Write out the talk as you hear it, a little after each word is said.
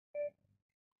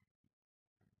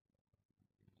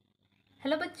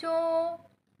Hello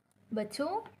बच्चों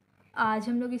आज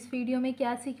हम लोग इस वीडियो में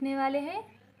क्या सीखने वाले हैं।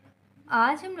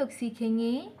 आज हम लोग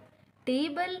सीखेंगे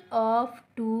table of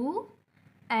 2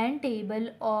 and table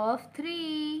of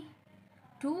 3।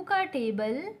 2 का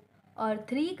टेबल और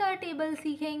 3 का टेबल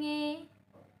सीखेंगे।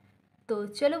 तो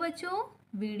चलो बच्चों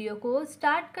वीडियो को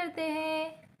स्टार्ट करते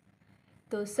हैं।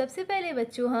 तो सबसे पहले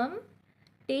बच्चों हम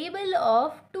टेबल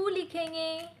ऑफ 2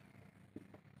 लिखेंगे।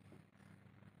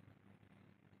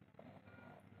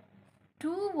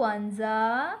 2 ones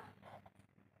are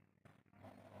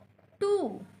 2.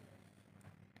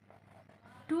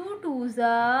 2 twos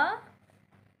are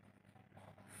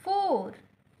 4.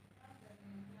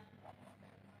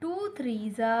 2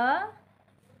 threes are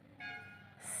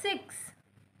 6.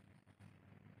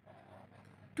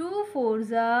 2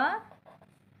 fours are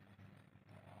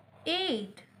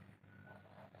 8.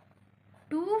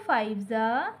 2 fives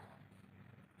are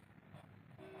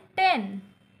 10.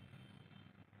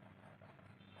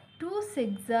 2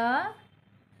 sixes are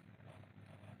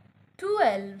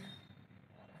 12.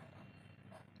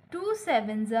 2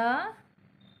 sevens are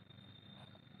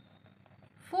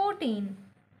 14.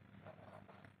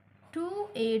 2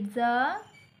 eights are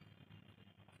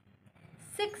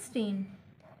 16.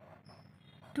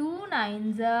 2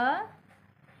 nines are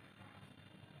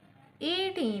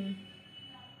 18.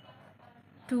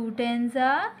 2 tens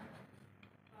are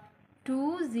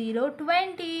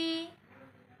 20.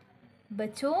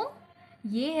 बच्चों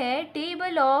ये है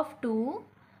टेबल ऑफ 2।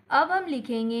 अब हम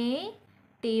लिखेंगे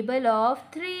टेबल ऑफ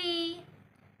 3।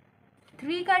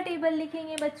 3 का टेबल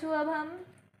लिखेंगे बच्चों। अब हम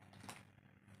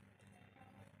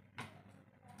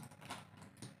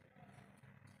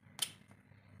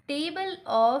table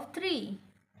of 3।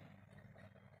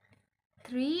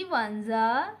 3 ones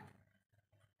are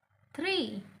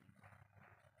 3.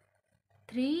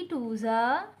 3 twos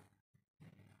are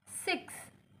 6.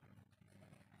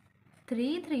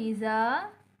 3 threes are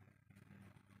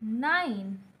 9.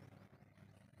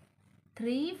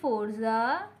 3 fours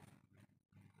are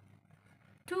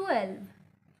 12.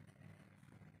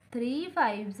 3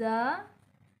 fives are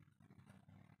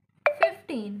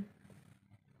 15.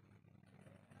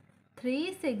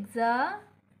 3 sixes are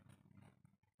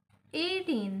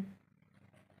 18.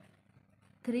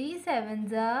 3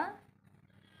 sevens are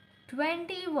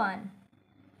 21.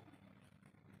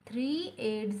 3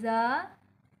 eights are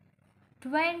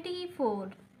 24.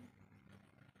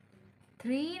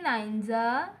 3 nines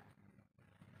are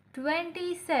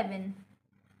 27.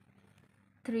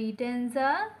 3 tens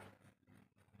are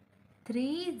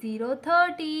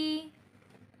 30.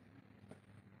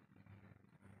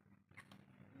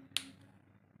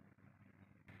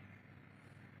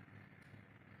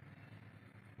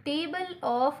 Table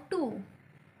of 2.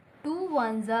 2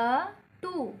 ones are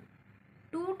 2.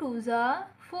 2 twos are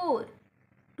 4.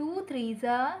 2 threes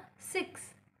are 6.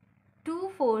 2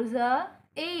 fours are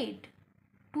 8.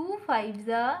 2 fives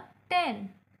are 10.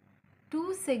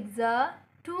 2 sixes are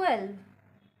 12.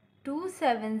 2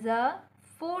 sevens are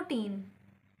 14.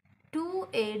 2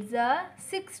 eights are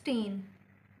 16.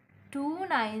 2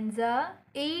 nines are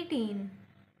 18.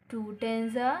 2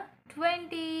 tens are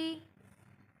 20.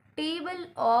 Table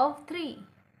of 3.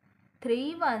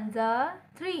 3 ones are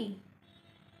 3.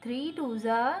 3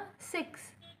 twos are 6.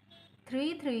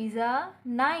 3 threes are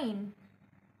 9.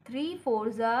 3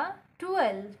 fours are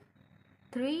 12.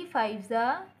 3 fives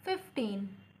are 15.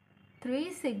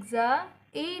 3 sixes are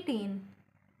 18.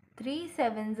 3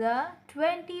 sevens are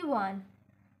 21.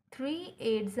 3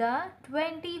 eights are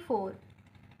 24.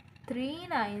 3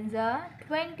 nines are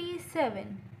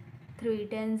 27. 3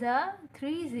 tens are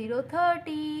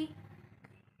 30.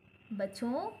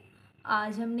 बच्चों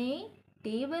आज हमने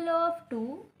table of 2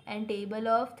 and table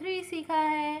of 3 सीखा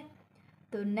है।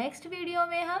 तो next video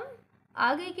में हम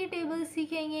आगे के टेबल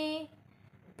सीखेंगे।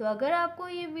 तो अगर आपको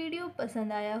ये वीडियो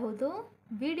पसंद आया हो तो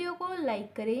वीडियो को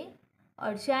लाइक करें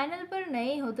और चैनल पर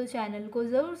नए हो तो चैनल को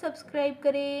ज़रूर सब्सक्राइब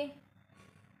करें।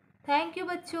 थैंक यू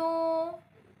बच्चों।